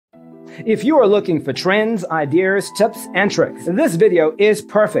If you are looking for trends, ideas, tips, and tricks, this video is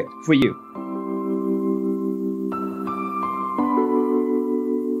perfect for you.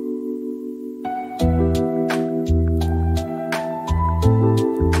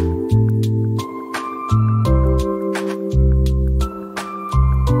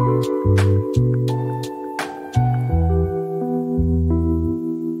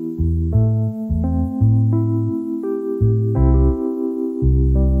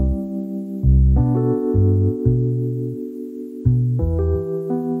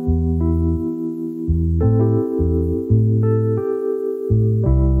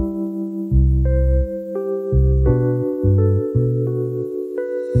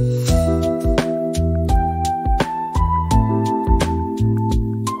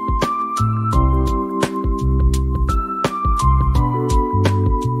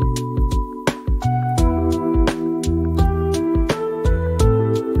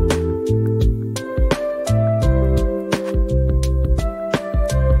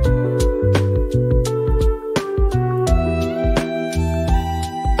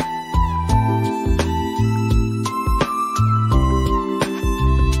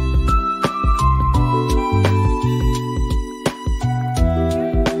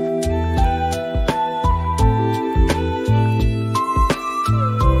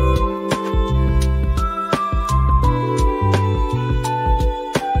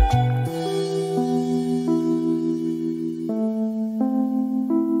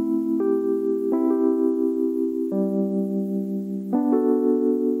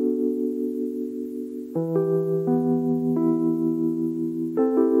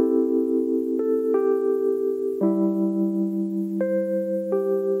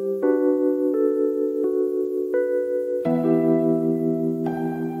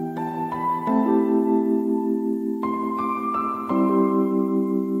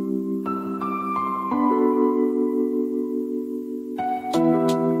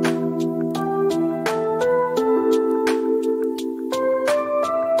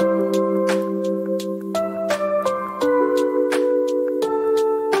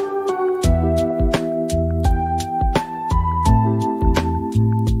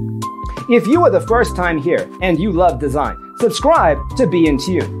 If you are the first time here and you love design, subscribe to Be In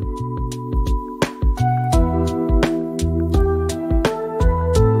Tune.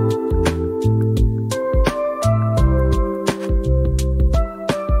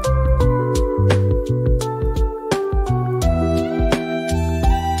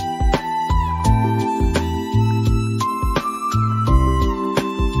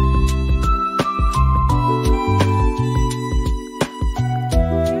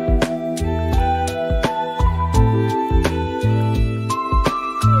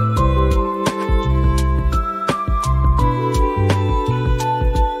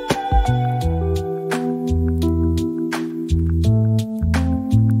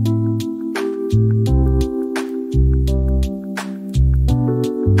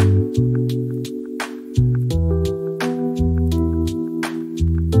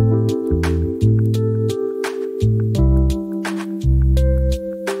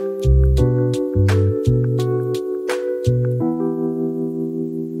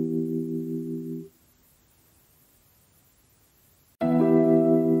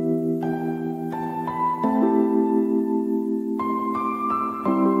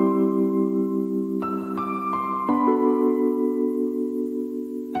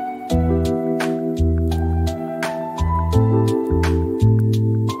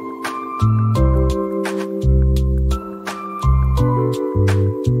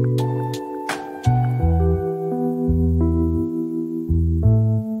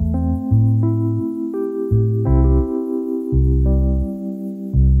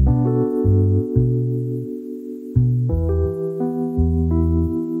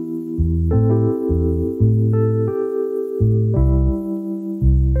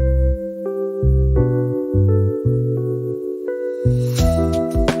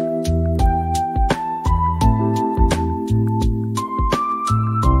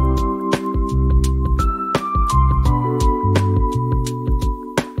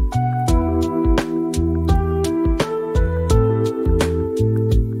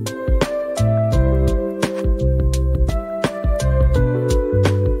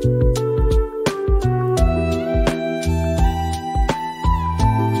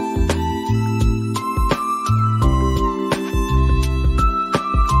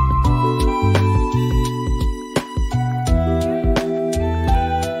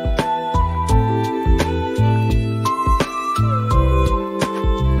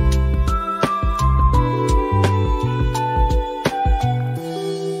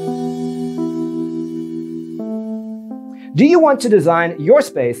 Do you want to design your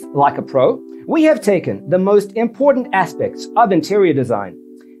space like a pro? We have taken the most important aspects of interior design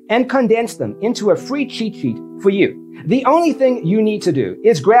and condensed them into a free cheat sheet for you. The only thing you need to do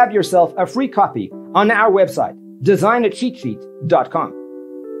is grab yourself a free copy on our website, designercheatsheet.com.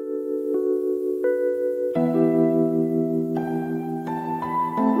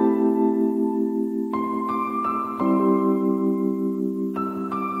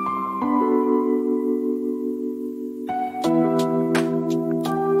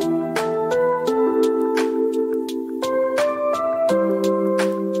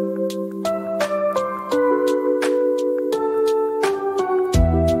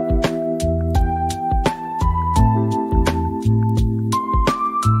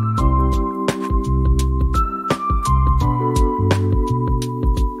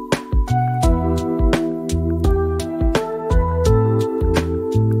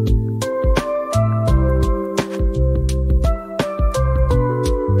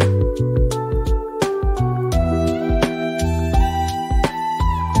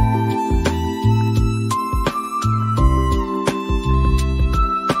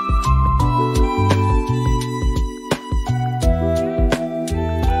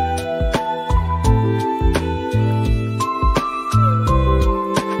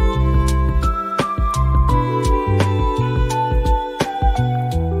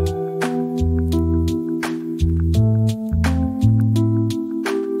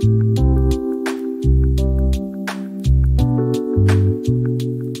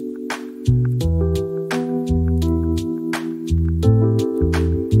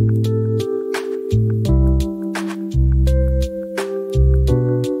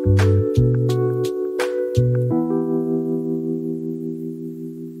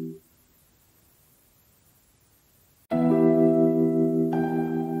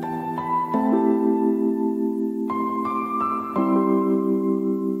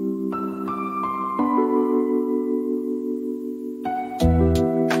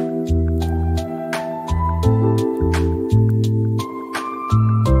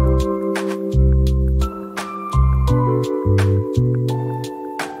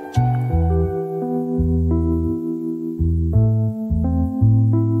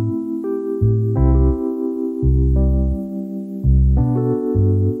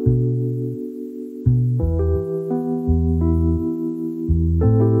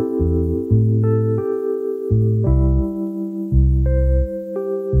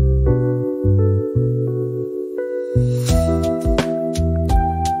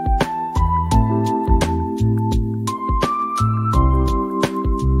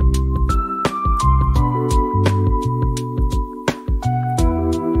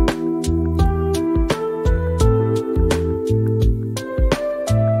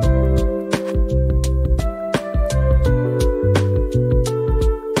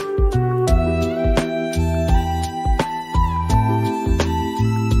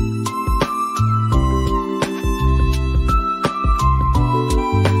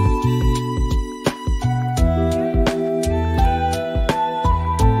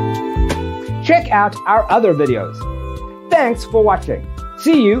 Check out our other videos. Thanks for watching.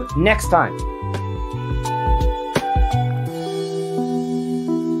 See you next time.